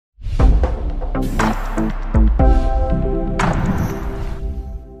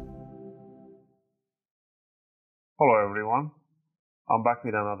Hello everyone, I'm back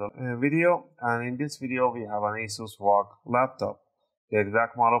with another video, and in this video we have an ASUS ROG laptop. The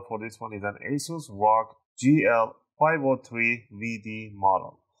exact model for this one is an ASUS ROG GL503VD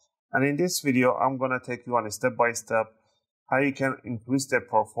model. And in this video I'm going to take you on a step-by-step how you can increase the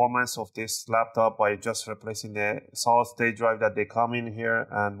performance of this laptop by just replacing the solid state drive that they come in here,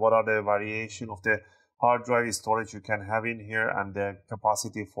 and what are the variation of the hard drive storage you can have in here and the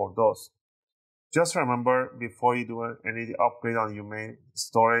capacity for those. Just remember, before you do any upgrade on your main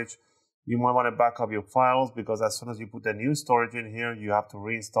storage, you might want to back up your files, because as soon as you put the new storage in here, you have to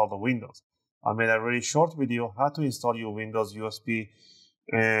reinstall the Windows. I made a really short video how to install your Windows USB,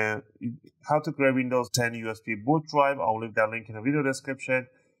 how to create Windows 10 USB boot drive. I'll leave that link in the video description.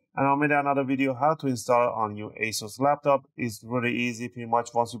 And I made another video how to install it on your ASUS laptop. It's really easy. Pretty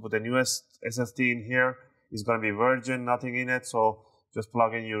much once you put the new SSD in here, it's going to be virgin, nothing in it. So just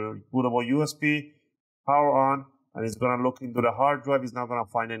plug in your bootable USB, power on, and it's going to look into the hard drive. It's not going to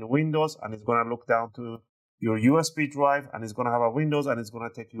find any Windows, and it's going to look down to your USB drive, and it's going to have a Windows, and it's going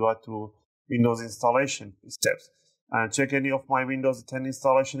to take you out to Windows installation steps. And check any of my Windows 10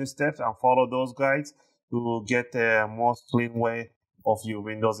 installation steps and follow those guides to get the most clean way of your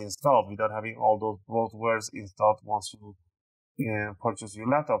Windows installed without having all those bloatwares installed once you purchase your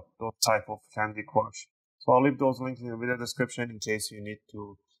laptop. Those type of Candy Crush. So I'll leave those links in the video description in case you need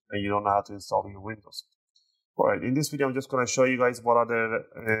to and you don't know how to install your Windows. Alright, in this video I'm just going to show you guys what are the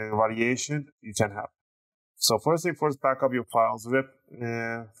variation you can have. So first thing first, back up your files, rip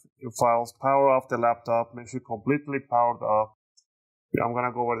your files, power off the laptop, make sure completely powered off. I'm going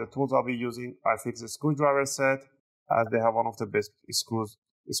to go over the tools I'll be using. I fixed the screwdriver set, as they have one of the best screw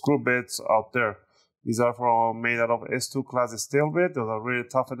bits out there. These are made out of S2 class steel bit. Those are really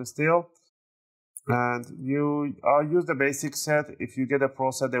tough in steel. And you use the basic set. If you get a pro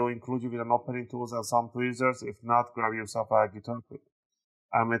set, they will include you with an opening tools and some tweezers. If not, grab yourself a guitar pick.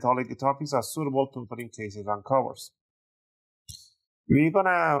 And metallic guitar picks are suitable to put in cases and covers. We're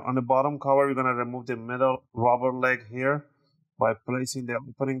gonna, on the bottom cover, we're gonna remove the middle rubber leg here by placing the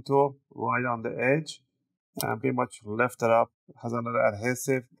opening tool right on the edge and pretty much lift it up. It has another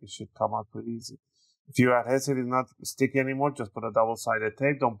adhesive. It should come out pretty easy. If your adhesive is not sticky anymore, just put a double-sided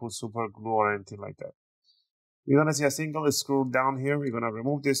tape. Don't put super glue or anything like that. You're going to see a single screw down here. We're going to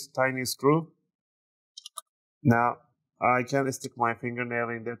remove this tiny screw. Now, I can't stick my fingernail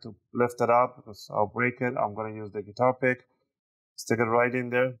in there to lift it up because I'll break it. I'm going to use the guitar pick. Stick it right in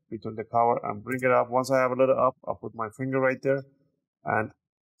there between the cover and bring it up. Once I have a little up, I'll put my finger right there and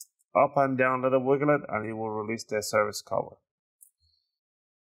up and down, let it wiggle it, and it will release the service cover.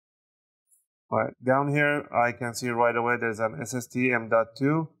 Right, down here I can see right away there's an SSD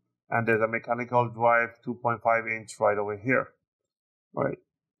M.2 and there's a mechanical drive 2.5 inch right over here. Right,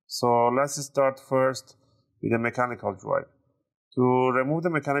 so let's start first with the mechanical drive. To remove the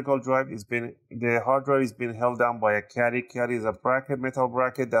mechanical drive, the hard drive is being held down by a caddy. Caddy is a bracket, metal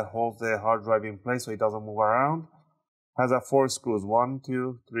bracket that holds the hard drive in place so it doesn't move around. Has 4 screws, 1,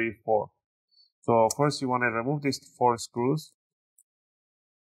 2, 3, 4. So first you want to remove these 4 screws.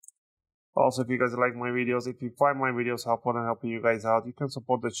 Also, if you guys like my videos, if you find my videos helpful and helping you guys out, you can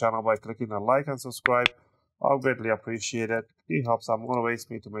support the channel by clicking the like and subscribe. I'll greatly appreciate it. It helps and motivates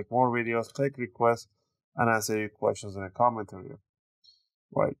me to make more videos, take requests, and answer your questions in a comment area.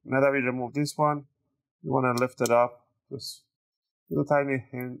 Right, now that we remove this one, you want to lift it up. Just with a tiny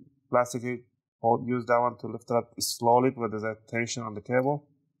hand, plastic, use that one to lift it up slowly because there's a tension on the cable.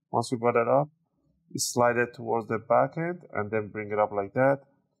 Once you put it up, you slide it towards the back end and then bring it up like that.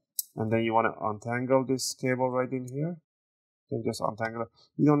 And then you want to untangle this cable right in here. Then just untangle it.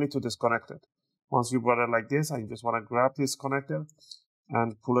 You don't need to disconnect it. Once you brought it like this, and you just want to grab this connector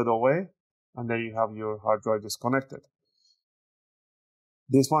and pull it away, and then you have your hard drive disconnected.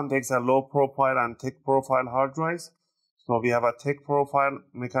 This one takes a low profile and thick profile hard drives. So we have a thick profile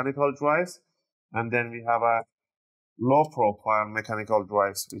mechanical drives, and then we have a low profile mechanical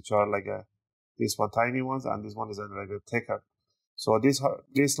drives, which are like this one tiny ones, and this one is like a thicker. So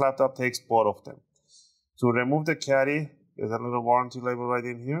this laptop takes both of them. To remove the caddy, there's a little warranty label right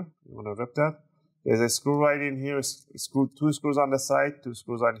in here. You want to rip that. There's a screw right in here. 2 screws on the side, 2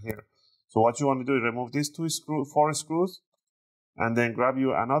 screws on here. So what you want to do is remove these 4 screws, and then grab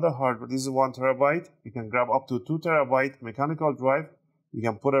you another hard drive. This is 1 terabyte. You can grab up to 2 terabyte mechanical drive. You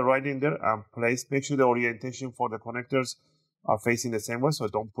can put it right in there and place. Make sure the orientation for the connectors are facing the same way. So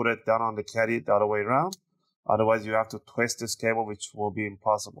don't put it down on the caddy the other way around. Otherwise, you have to twist this cable, which will be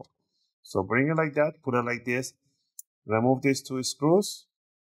impossible. So bring it like that, put it like this, remove these 2 screws,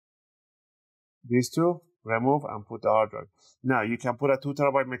 these 2, remove and put the hard drive. Now, you can put a 2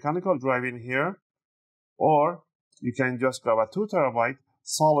 terabyte mechanical drive in here, or you can just grab a 2 terabyte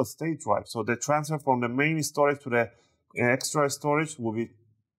solid state drive. So the transfer from the main storage to the extra storage will be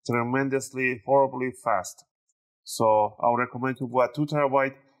tremendously, horribly fast. So I would recommend to go a 2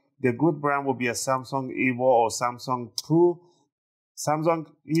 terabyte. The good brand will be a Samsung Evo or Samsung Pro. Samsung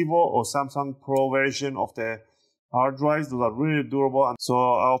Evo or Samsung Pro version of the hard drives. Those are really durable. And so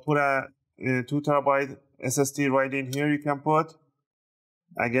I'll put a 2 terabyte SSD right in here. You can put.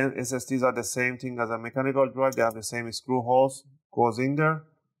 Again, SSDs are the same thing as a mechanical drive. They have the same screw holes. Goes in there.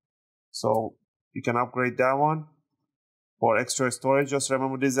 So you can upgrade that one. For extra storage, just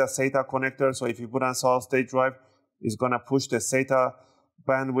remember this is a SATA connector. So if you put on solid state drive, it's going to push the SATA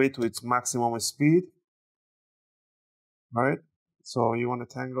bandwidth to its maximum speed. All right. So you want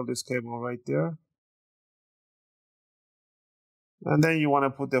to tangle this cable right there. And then you want to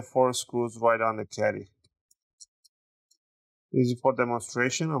put the 4 screws right on the caddy. This is for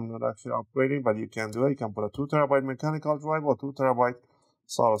demonstration. I'm not actually upgrading, but you can do it. You can put a 2 terabyte mechanical drive or 2 terabyte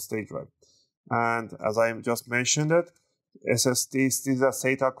solid state drive. And as I just mentioned it, SSD is a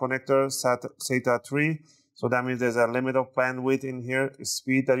SATA connector, SATA 3. So that means there's a limit of bandwidth in here,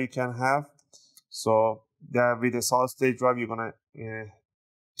 speed that you can have. So that with the solid state drive, you're going to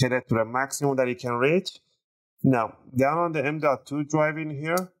get it to the maximum that you can reach. Now, down on the M.2 drive in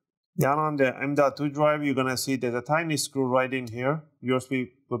here, you're going to see there's a tiny screw right in here.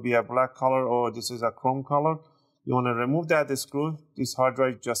 USB could be a black color or this is a chrome color. You want to remove that screw. This hard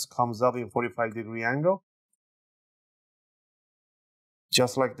drive just comes up in 45-degree angle.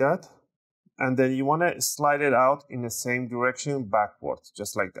 Just like that. And then you want to slide it out in the same direction backwards,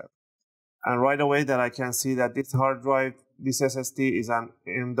 just like that. And right away that I can see that this hard drive, this SSD is an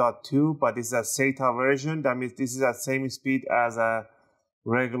M.2, but it's a SATA version. That means this is the same speed as a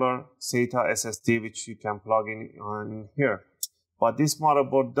regular SATA SSD, which you can plug in on here. But this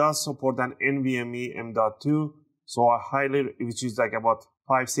motherboard does support an NVMe M.2, so I highly, which is like about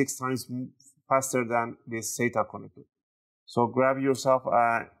 5-6 times faster than this SATA connector. So grab yourself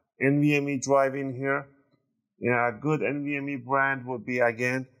a NVMe drive in here. A good NVMe brand would be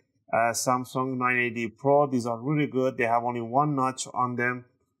again Samsung 980 Pro. These are really good. They have only one notch on them,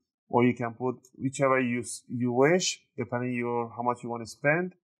 or you can put whichever you wish, depending on how much you want to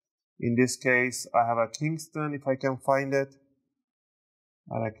spend. In this case, I have a Kingston, if I can find it.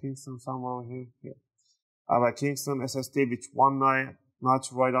 I have a Kingston somewhere over here. Yeah. I have a Kingston SSD with one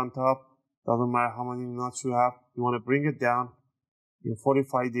notch right on top. Doesn't matter how many notches you have. You want to bring it down in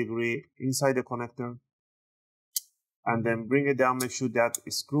 45-degree inside the connector. And then bring it down. Make sure that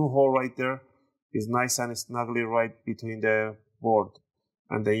screw hole right there is nice and snugly right between the board.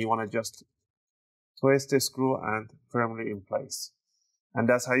 And then you want to just twist the screw and firmly in place. And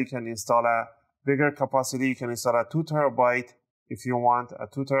that's how you can install a bigger capacity. You can install a 2 terabyte if you want, a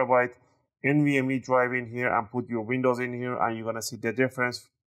 2 terabyte NVMe drive in here and put your Windows in here, and you're going to see the difference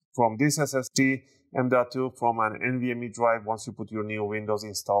from this SSD M.2 from an NVMe drive once you put your new Windows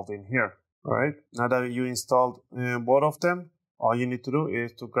installed in here. All right, now that you installed both of them, all you need to do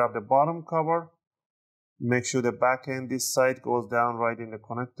is to grab the bottom cover, make sure the back end, this side goes down right in the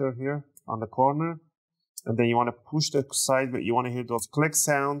connector here on the corner, and then you want to push the side, but you want to hear those click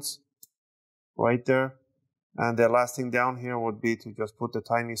sounds right there. And the last thing down here would be to just put the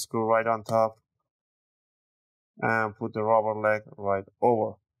tiny screw right on top and put the rubber leg right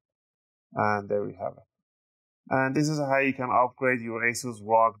over. And there we have it. And this is how you can upgrade your ASUS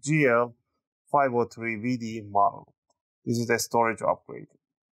ROG GL503VD model. This is the storage upgrade.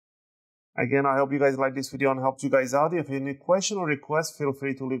 Again, I hope you guys liked this video and helped you guys out. If you have any question or request, feel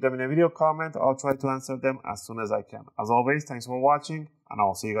free to leave them in a video comment. I'll try to answer them as soon as I can. As always, thanks for watching, and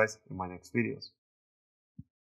I'll see you guys in my next videos.